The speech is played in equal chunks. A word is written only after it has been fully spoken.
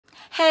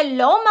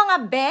Hello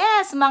mga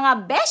bes,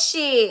 mga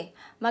beshi!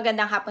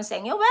 Magandang hapon sa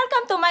inyo.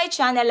 Welcome to my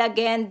channel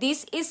again.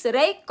 This is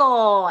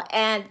Reiko.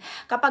 And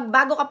kapag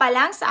bago ka pa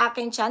lang sa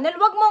aking channel,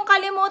 huwag mong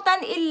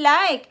kalimutan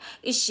i-like,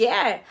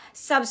 i-share,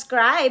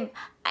 subscribe,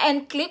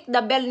 and click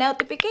the bell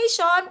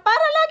notification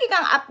para lagi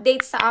kang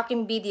update sa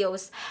aking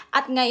videos.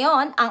 At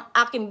ngayon, ang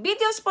aking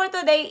videos for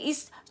today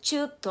is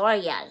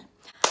tutorial.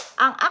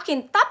 Ang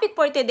aking topic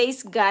for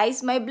today's guys,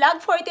 my vlog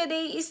for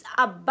today is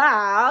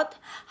about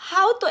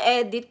how to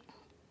edit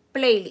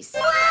playlist.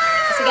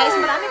 Kasi guys,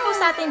 marami po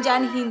sa atin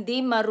dyan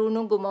hindi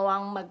marunong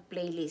gumawang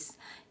mag-playlist.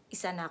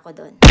 Isa na ako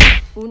doon.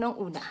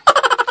 Unang-una.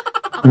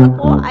 Ako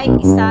po ay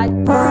isa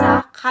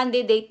sa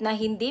candidate na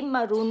hindi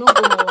marunong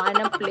gumawa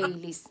ng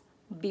playlist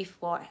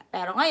before.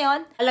 Pero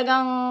ngayon,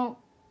 talagang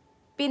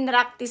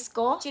pinractice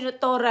ko,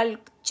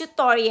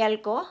 tutorial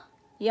ko,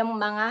 yung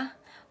mga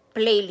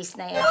playlist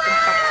na yan.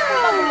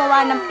 Kung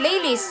gumawa ng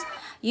playlist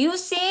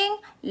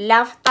using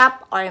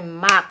laptop or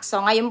Mac.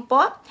 So, ngayon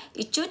po,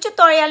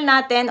 i-tutorial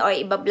natin or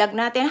ibablog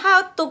natin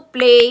how to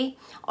play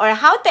or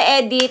how to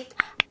edit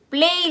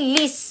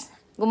playlist.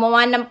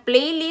 Gumawa ng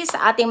playlist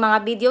sa ating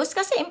mga videos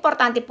kasi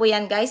importante po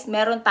yan guys.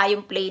 Meron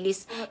tayong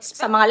playlist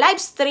sa mga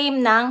live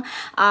stream ng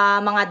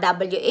mga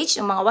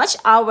WH, ng mga watch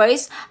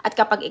hours. At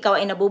kapag ikaw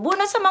ay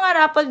nabubunot sa mga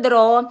raffle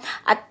draw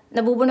at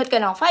nabubunot ka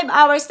ng 5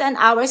 hours, 10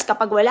 hours,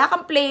 kapag wala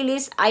kang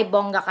playlist, ay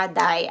bongga ka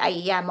day.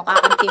 Ayan, mukha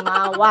kang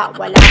timawa.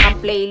 Wala kang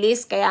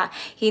playlist, kaya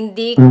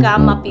hindi ka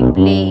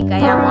mapiplay.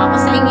 Kaya kung ako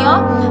sa inyo,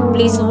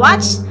 please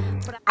watch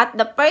at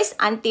the first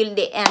until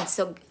the end.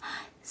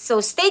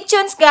 So stay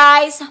tuned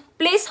guys.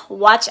 Please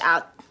watch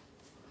out.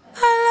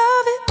 I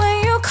love it when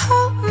you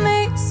call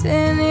me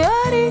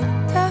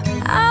señorita.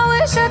 I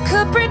wish I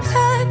could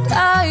pretend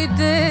I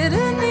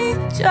didn't need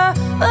ya,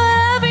 but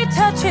every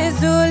touch is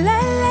ooh la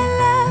la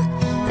la.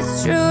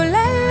 It's true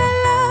la la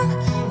la.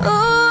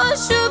 Ooh, I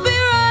should be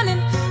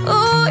running.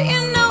 Ooh,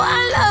 you know I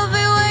love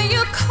it when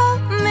you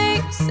call me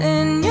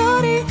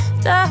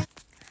señorita.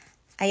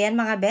 Ayan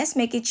mga best,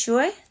 make it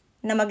sure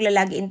na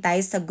maglalagin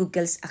tayo sa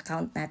Google's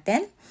account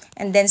natin.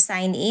 And then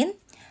sign in.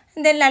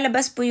 And then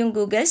lalabas po yung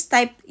Google's,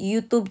 type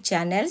YouTube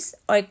channels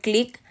or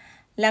click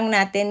lang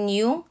natin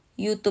yung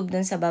YouTube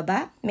dun sa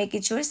baba. Make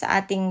it sure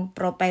sa ating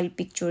profile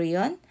picture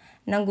yon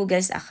ng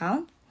Google's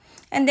account.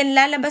 And then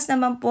lalabas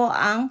naman po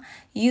ang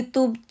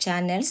YouTube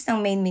channels ng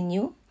main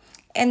menu.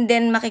 And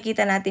then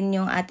makikita natin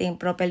yung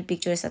ating profile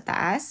picture sa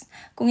taas.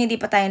 Kung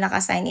hindi pa tayo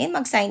naka-sign in,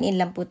 mag-sign in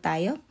lang po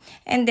tayo.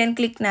 And then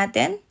click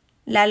natin,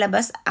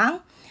 lalabas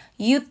ang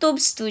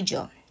YouTube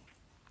Studio.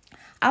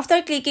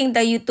 After clicking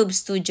the YouTube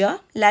Studio,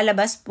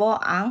 lalabas po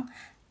ang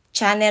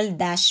channel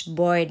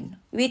dashboard,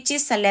 which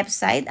is sa left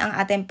side ang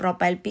ating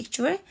profile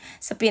picture.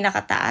 Sa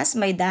pinakataas,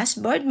 may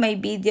dashboard, may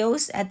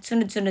videos, at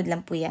sunod-sunod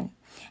lang po yan.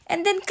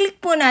 And then click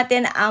po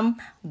natin ang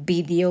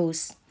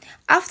videos.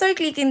 After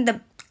clicking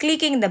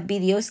the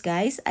videos,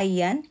 guys,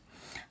 ayan,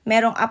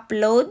 merong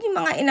upload,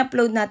 yung mga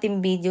in-upload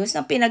natin videos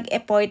na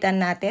pinag-effortan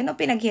natin o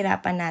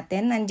pinaghirapan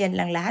natin. Nandyan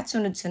lang lahat,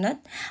 sunod-sunod.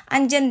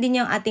 Andyan din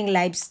yung ating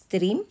live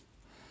stream.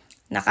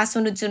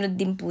 Nakasunod-sunod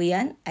din po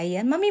yan.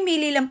 Ayan,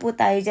 mamimili lang po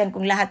tayo dyan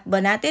kung lahat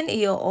ba natin,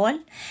 all.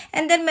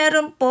 And then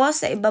meron po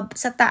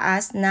sa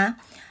taas na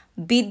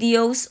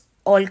videos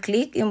all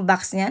click, yung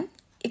box niyan.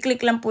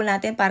 I-click lang po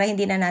natin para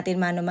hindi na natin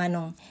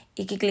mano-manong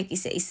i-click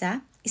isa-isa.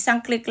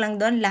 Isang click lang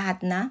doon,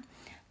 lahat na.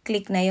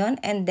 Click na yon.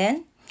 And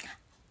then,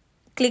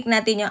 click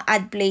natin yung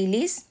add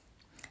playlist.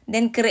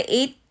 Then,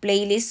 create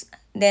playlist.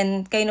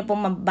 Then, kayo na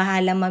pong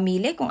bahala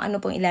mamili kung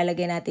ano pong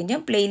ilalagay natin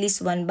dyan.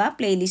 Playlist 1 ba?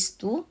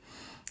 Playlist 2?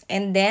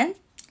 And then,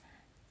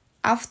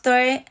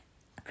 after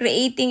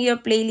creating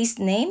your playlist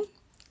name,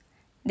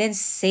 then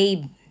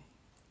save.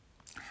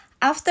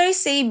 After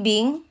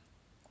saving,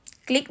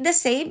 click the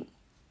save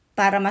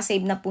para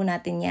ma-save na po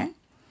natin yan.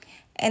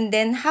 And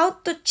then, how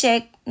to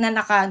check na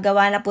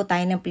nakagawa na po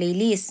tayo ng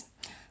playlist.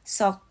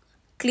 So,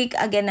 click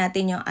again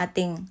natin yung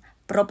ating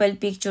profile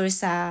picture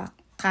sa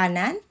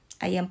kanan.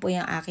 Ayan po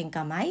yung aking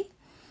kamay.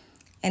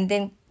 And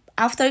then,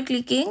 after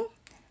clicking,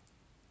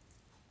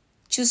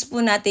 choose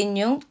po natin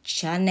yung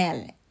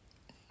channel.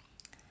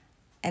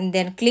 And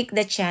then, click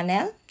the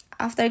channel.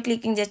 After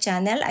clicking the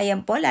channel,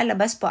 ayan po,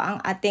 lalabas po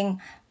ang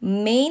ating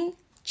main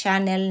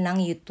channel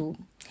ng YouTube.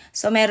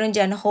 So, meron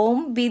dyan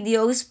home,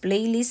 videos,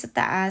 playlist sa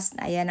taas.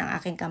 Ayan ang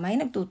aking kamay,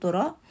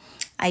 nagtuturo.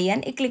 Ayan,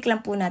 i-click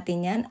lang po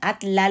natin yan.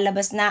 At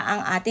lalabas na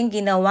ang ating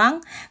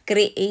ginawang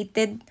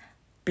created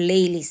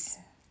playlist.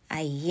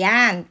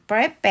 Ayan,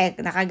 perfect.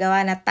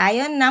 Nakagawa na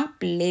tayo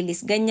ng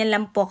playlist. Ganyan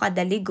lang po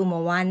kadali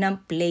gumawa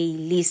ng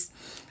playlist.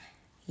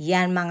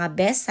 Yan mga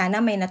best, sana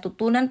may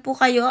natutunan po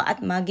kayo at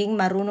maging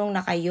marunong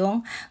na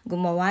kayong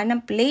gumawa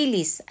ng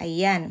playlist.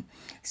 Ayan.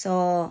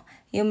 So,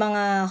 yung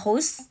mga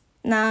host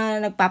na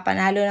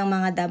nagpapanalo ng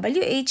mga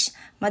WH,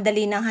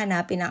 madali nang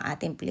hanapin ang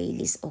ating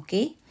playlist.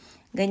 Okay?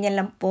 Ganyan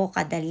lang po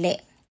kadali.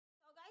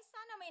 So guys,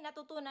 sana may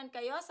natutunan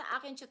kayo sa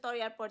aking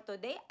tutorial for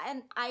today.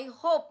 And I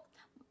hope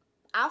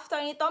after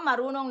nito,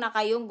 marunong na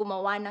kayong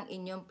gumawa ng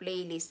inyong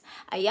playlist.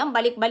 Ayan,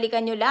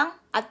 balik-balikan nyo lang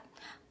at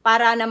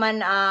para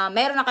naman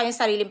meron na kayong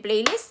sariling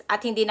playlist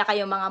at hindi na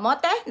kayo mga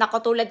mote na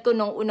katulad ko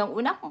nung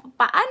unang-una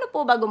paano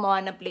po ba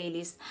gumawa ng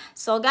playlist.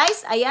 So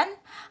guys, ayan,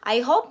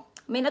 I hope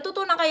may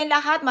natutunan kayong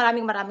lahat.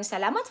 Maraming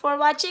salamat for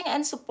watching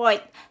and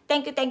support.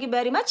 Thank you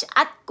very much.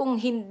 At kung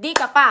hindi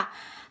ka pa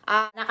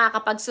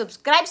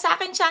nakakapag-subscribe sa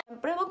akin channel,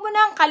 siyempre huwag mo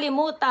nang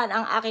kalimutan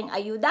ang aking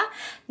ayuda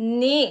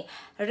ni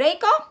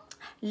Reiko.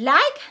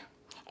 Like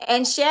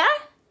and share,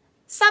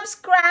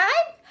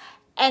 subscribe,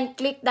 and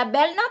click the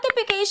bell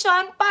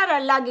notification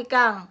para lagi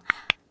kang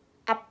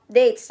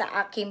update sa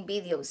aking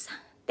videos.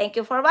 Thank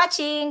you for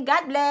watching.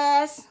 God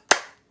bless!